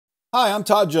Hi, I'm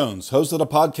Todd Jones, host of the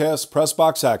podcast Press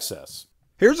Box Access.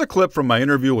 Here's a clip from my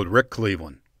interview with Rick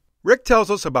Cleveland. Rick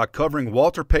tells us about covering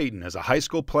Walter Payton as a high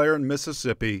school player in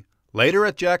Mississippi, later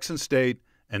at Jackson State,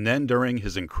 and then during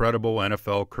his incredible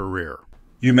NFL career.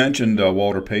 You mentioned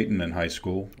Walter Payton in high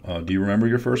school. Do you remember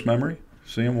your first memory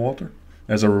seeing Walter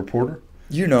as a reporter?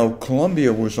 You know,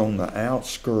 Columbia was on the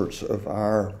outskirts of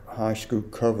our high school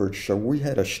coverage, so we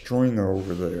had a stringer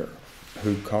over there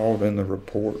who called in the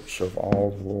reports of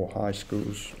all the little high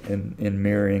schools in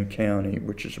Marion County,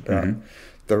 which is about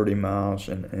 30 miles,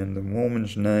 and the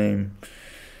woman's name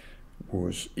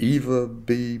was Eva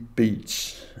B.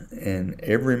 Beats, and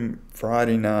every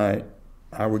Friday night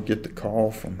I would get the call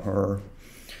from her,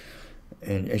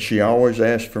 and she always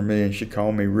asked for me, and she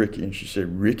called me Ricky, and she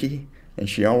said, "Ricky?" And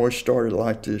she always started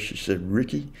like this. She said,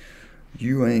 "Ricky,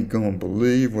 you ain't gonna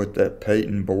believe what that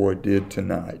Payton boy did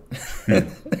tonight."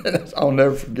 I'll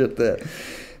never forget that.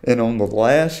 And on the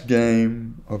last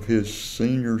game of his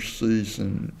senior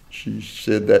season, she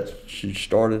said that she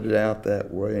started it out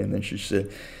that way, and then she said,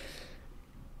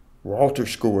 "Walter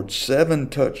scored 7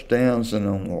 touchdowns, and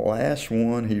on the last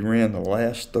one, he ran the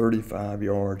last 35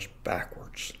 yards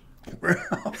backwards."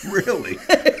 Really?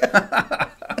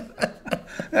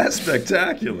 That's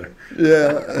spectacular.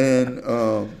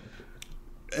 Yeah,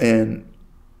 and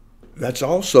that's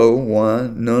also why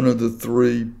none of the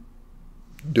 3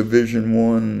 Division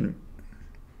I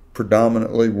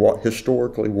predominantly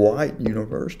historically white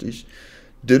universities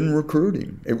didn't recruit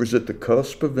him. It was at the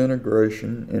cusp of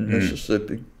integration in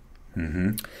Mississippi.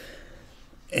 Mm-hmm.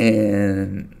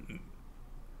 And,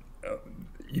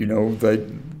 you know, they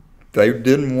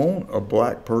didn't want a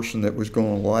black person that was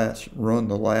going to run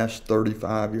the last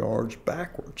 35 yards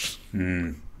backwards.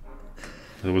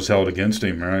 It was held against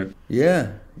him, right?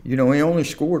 Yeah. You know, he only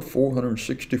scored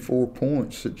 464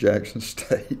 points at Jackson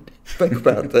State. Think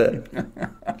about that.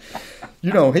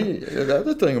 You know, the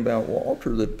other thing about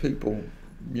Walter that people,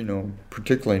 you know,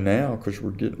 particularly now, because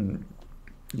we're getting,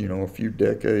 you know, a few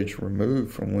decades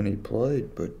removed from when he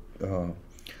played, but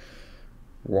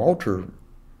Walter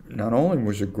not only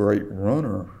was a great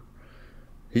runner,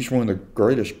 he's one of the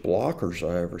greatest blockers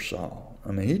I ever saw.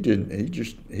 I mean, he didn't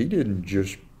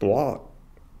just block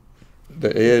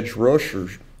the edge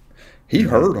rushers. He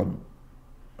hurt them.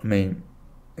 I mean,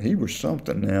 he was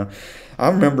something. Now, I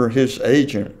remember his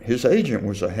agent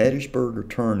was a Hattiesburg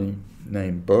attorney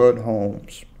named Bud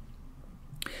Holmes.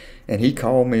 And he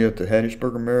called me at the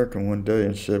Hattiesburg American one day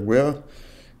and said, "Well,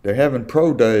 they're having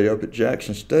pro day up at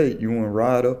Jackson State. You want to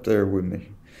ride up there with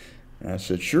me?" And I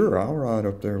said, "Sure, I'll ride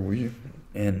up there with you."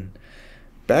 And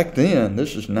back then,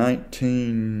 this is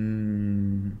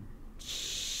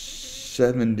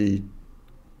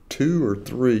 1972 or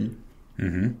 3,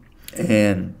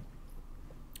 and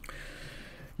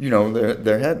you know,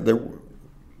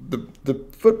 the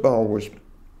football was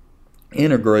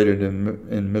integrated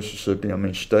in Mississippi. I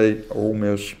mean, State, Ole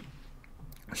Miss,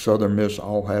 Southern Miss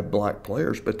all had black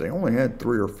players, but they only had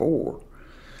 3 or 4.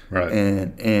 Right.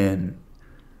 And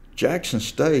Jackson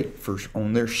State,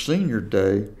 on their senior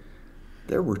day,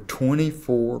 there were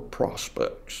 24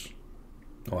 prospects.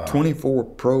 Wow. 24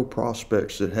 pro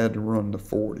prospects that had to run the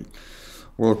 40.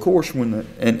 Well, of course,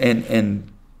 and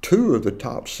 2 of the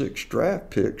top 6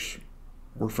 draft picks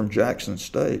were from Jackson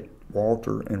State,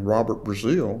 Walter and Robert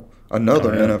Brazile,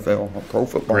 another NFL pro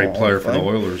football great player for the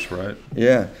Oilers, right?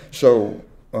 Yeah. So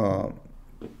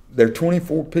there are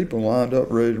 24 people lined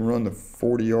up ready to run the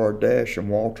 40-yard dash, and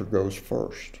Walter goes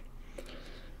first.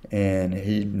 And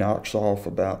he knocks off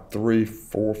about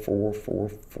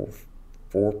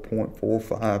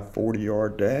 4.45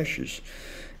 40-yard dashes.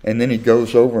 And then he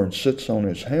goes over and sits on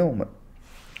his helmet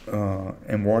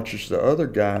and watches the other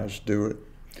guys do it.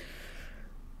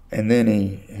 And then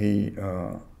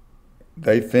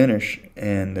they finish,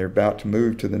 and they're about to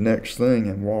move to the next thing,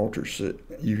 and Walter said,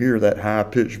 you hear that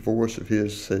high-pitched voice of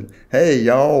his said, "Hey,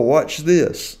 y'all, watch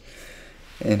this."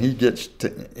 And he gets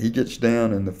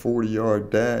down in the 40-yard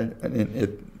dash, and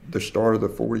at the start of the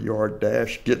 40-yard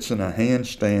dash, gets in a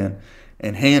handstand,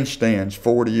 and handstands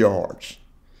 40 yards.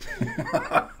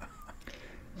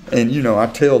 And, you know, I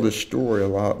tell this story a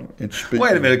lot in speaking.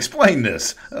 Wait a minute, explain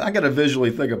this. I got to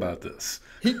visually think about this.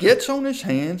 He gets on his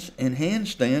hands and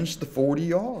handstands the 40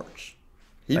 yards.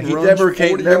 He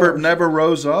never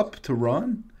rose up to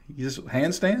run? He just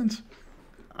handstands?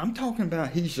 I'm talking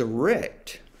about he's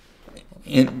erect.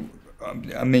 And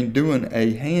I mean, doing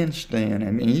a handstand.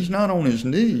 I mean, he's not on his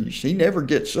knees. He never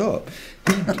gets up.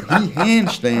 He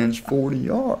handstands 40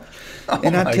 yards.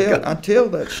 And I tell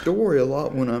that story a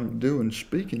lot when I'm doing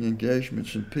speaking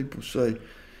engagements, and people say,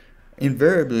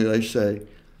 invariably they say,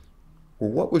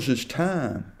 "Well, what was his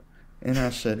time?" And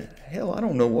I said, hell, I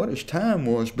don't know what his time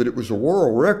was, but it was a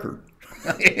world record.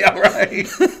 Yeah, right.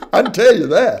 I can tell you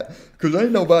that, because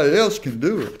ain't nobody else can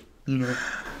do it, you know.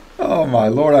 Oh, my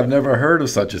Lord, I've never heard of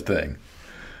such a thing.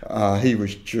 He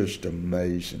was just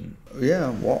amazing. Yeah,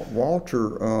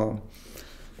 Walter,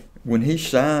 when he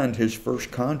signed his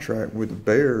first contract with the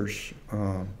Bears,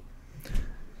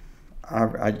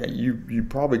 you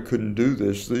probably couldn't do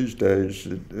this these days,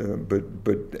 but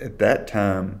at that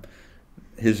time,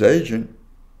 his agent,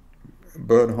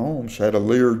 Bud Holmes, had a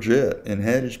Lear jet in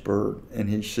Hattiesburg, and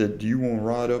he said, "Do you want to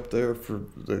ride up there for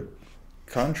the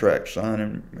contract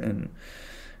signing?" And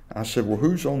I said, "Well,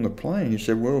 who's on the plane?" He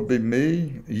said, "Well, it'll be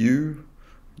me, you,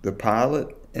 the pilot,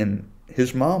 and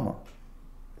his mama,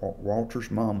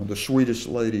 Walter's mama, the sweetest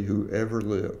lady who ever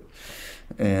lived."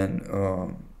 And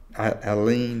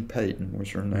Eileen Payton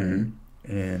was her name.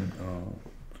 Mm-hmm. And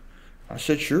I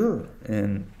said, "Sure."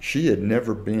 And she had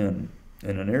never been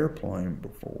in an airplane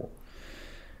before.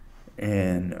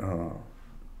 And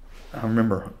I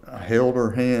remember I held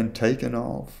her hand taking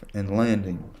off and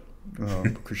landing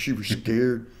because she was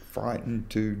scared,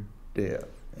 frightened to death.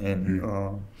 And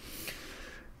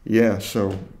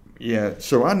so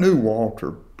I knew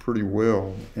Walter pretty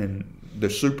well. And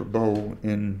the Super Bowl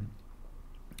in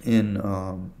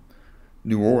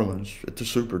New Orleans at the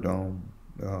Superdome.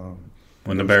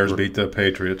 When the Bears beat the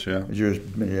Patriots, yeah.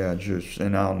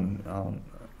 And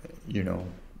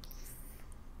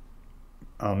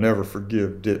I'll never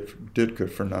forgive Ditka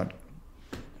for not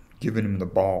giving him the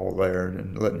ball there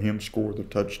and letting him score the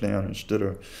touchdown instead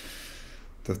of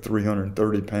the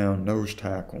 330-pound nose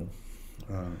tackle.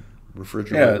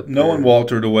 Refrigerator. Yeah, knowing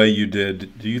Walter the way you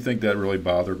did, do you think that really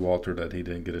bothered Walter that he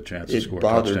didn't get a chance to score a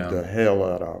touchdown? It bothered the hell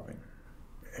out of him.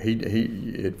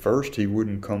 He at first he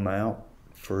wouldn't come out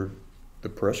for the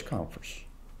press conference.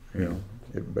 You know,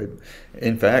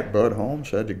 in fact, Bud Holmes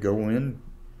had to go in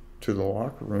to the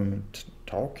locker room and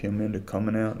talk him into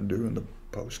coming out and doing the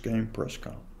post-game press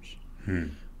conference.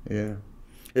 Yeah.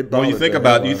 Well, you think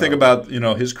about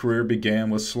his career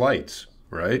began with slights,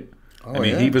 right?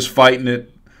 He was fighting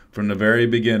it from the very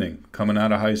beginning, coming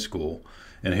out of high school,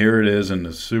 and here it is in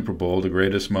the Super Bowl, the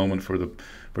greatest moment for the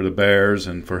Bears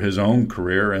and for his own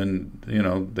career, and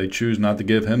they choose not to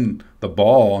give him the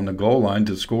ball on the goal line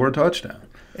to score a touchdown.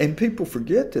 And people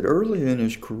forget that early in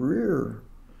his career,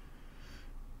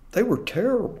 they were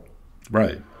terrible.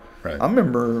 Right. I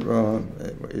remember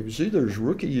it was either his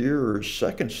rookie year or his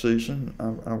second season.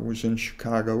 I was in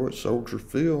Chicago at Soldier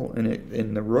Field, and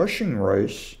in the rushing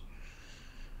race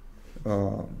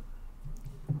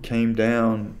came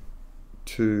down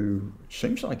to,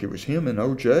 seems like it was him and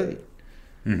O.J.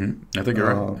 Mm-hmm. I think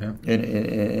you're right.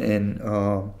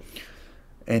 Yeah.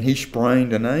 And he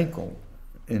sprained an ankle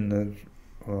in the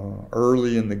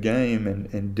early in the game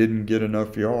and didn't get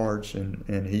enough yards,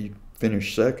 and he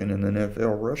finished second in the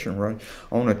NFL rushing race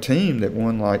on a team that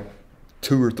won like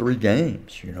 2 or 3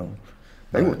 games.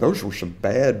 Those were some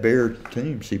bad Bear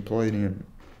teams he played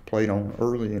on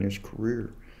early in his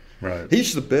career. Right.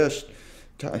 He's the best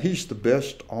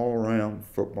all-around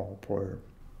football player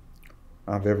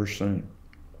I've ever seen.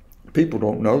 People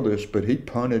don't know this, but he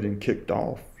punted and kicked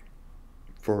off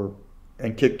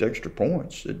and kicked extra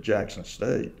points at Jackson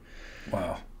State.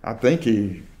 Wow. I think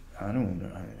he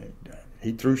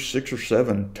threw 6 or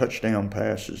 7 touchdown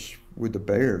passes with the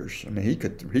Bears. I mean, he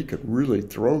could really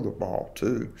throw the ball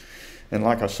too. And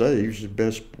like I say, he was the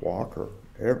best blocker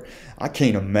ever. I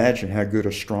can't imagine how good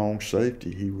a strong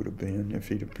safety he would have been if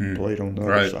he'd have played on the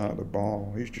other side of the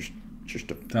ball. He's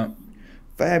just a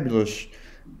fabulous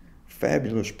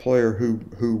player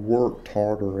who worked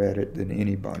harder at it than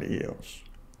anybody else.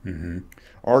 Mm-hmm.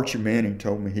 Archie Manning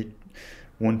told me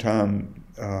one time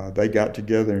they got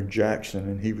together in Jackson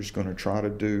and he was going to try to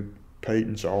do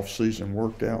Payton's off-season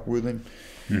workout with him.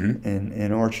 Mm-hmm.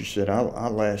 And Archie said, I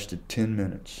lasted 10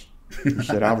 minutes. He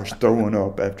said, I was throwing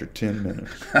up after 10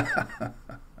 minutes.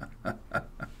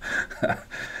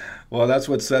 Well, that's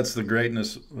what sets the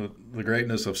greatness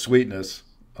of sweetness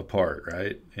apart,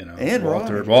 right? And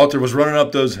Walter was running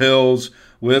up those hills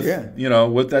with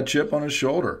with that chip on his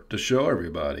shoulder to show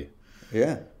everybody.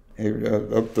 Yeah,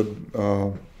 up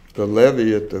the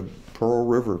levee at the Pearl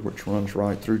River, which runs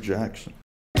right through Jackson.